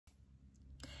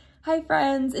Hi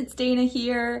friends, it's Dana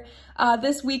here.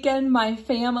 This weekend my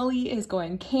family is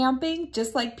going camping,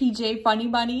 just like PJ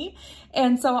Funnybunny.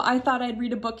 And so I thought I'd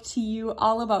read a book to you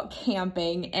all about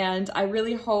camping. And I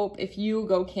really hope if you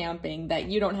go camping that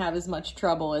you don't have as much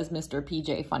trouble as Mr.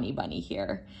 PJ Funnybunny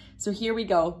here. So here we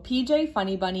go, PJ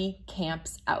Funnybunny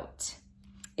Camps Out.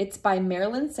 It's by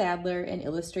Marilyn Sadler and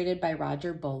illustrated by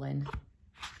Bollen.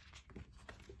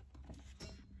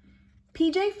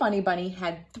 PJ Funnybunny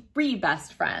had 3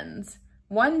 best friends.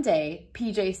 One day,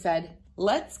 PJ said,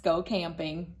 "Let's go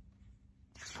camping."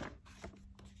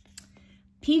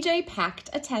 PJ packed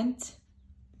a tent.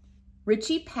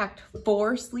 Richie packed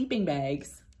 4 sleeping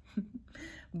bags.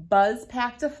 Buzz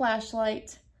packed a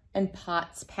flashlight, and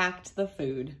Potts packed the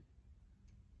food.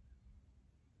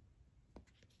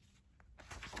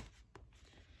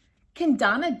 "Can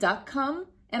Donna Duck come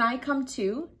and I come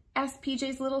too?" asked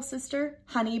PJ's little sister,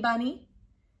 Honeybunny.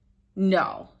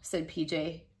 "No," said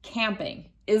PJ,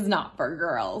 "camping is not for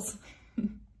girls."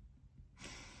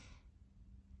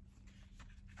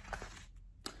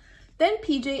 Then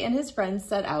PJ and his friends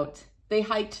set out. They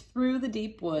hiked through the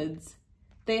deep woods.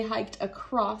 They hiked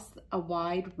across a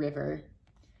wide river.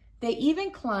 They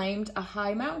even climbed a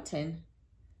high mountain.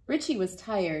 Richie was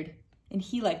tired and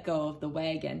he let go of the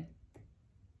wagon.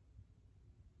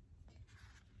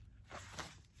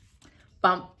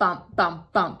 Bump, bump,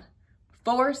 bump, bump.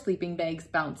 4 sleeping bags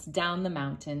bounced down the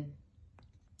mountain.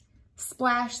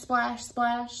 Splash, splash,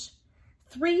 splash.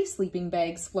 3 sleeping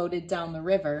bags floated down the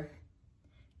river.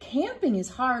 "Camping is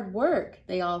hard work,"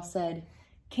 they all said.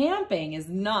 "Camping is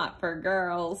not for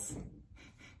girls."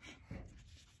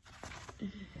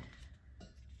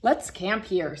 "Let's camp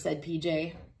here," said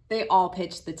PJ. They all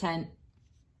pitched the tent.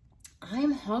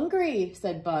 "I'm hungry,"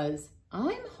 said Buzz.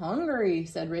 "I'm hungry,"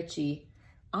 said Richie.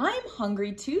 "I'm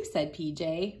hungry too," said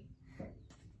PJ.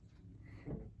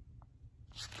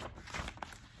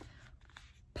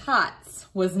 Potts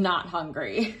was not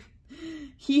hungry.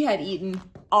 He had eaten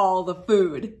all the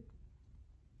food.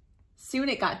 Soon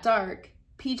it got dark.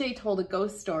 PJ told a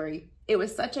ghost story. It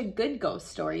was such a good ghost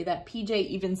story that PJ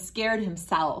even scared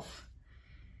himself.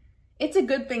 "It's a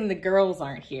good thing the girls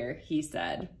aren't here," he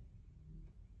said.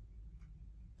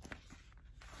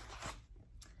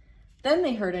 Then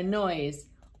they heard a noise.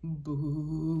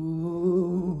 Boo!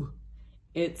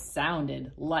 It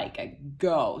sounded like a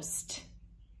ghost.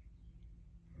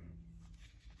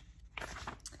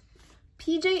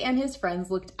 PJ and his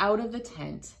friends looked out of the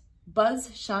tent.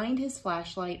 Buzz shined his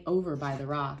flashlight over by the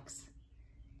rocks.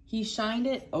 He shined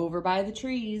it over by the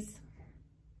trees.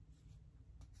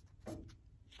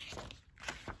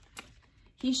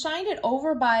 He shined it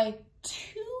over by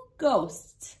 2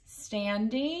 ghosts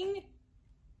standing.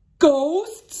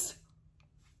 Ghosts?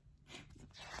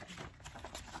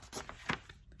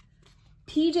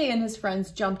 PJ and his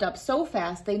friends jumped up so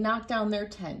fast they knocked down their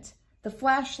tent. The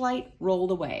flashlight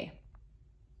rolled away.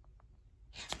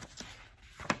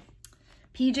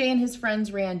 PJ and his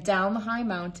friends ran down the high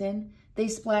mountain. They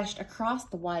splashed across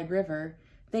the wide river.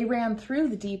 They ran through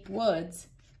the deep woods.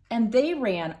 And they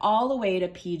ran all the way to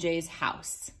PJ's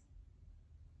house.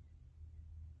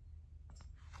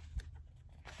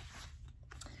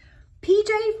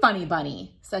 "PJ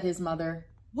Funnybunny," said his mother.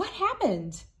 "What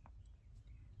happened?"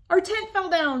 "Our tent fell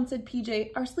down," said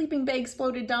PJ. "Our sleeping bags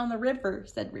floated down the river,"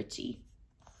 said Richie.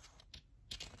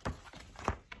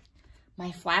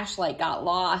 "My flashlight got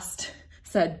lost,"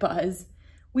 said Buzz.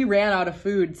 "We ran out of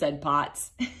food," said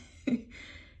Potts.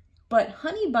 But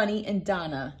Honeybunny and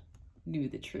Donna knew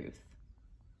the truth.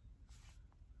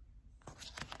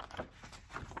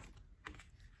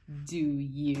 Do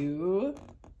you?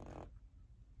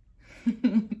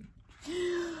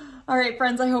 All right,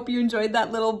 friends, I hope you enjoyed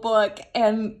that little book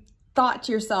and thought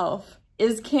to yourself,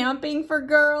 is camping for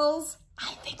girls?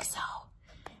 I think so.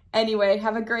 Anyway,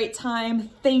 have a great time.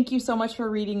 Thank you so much for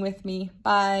reading with me.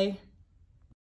 Bye.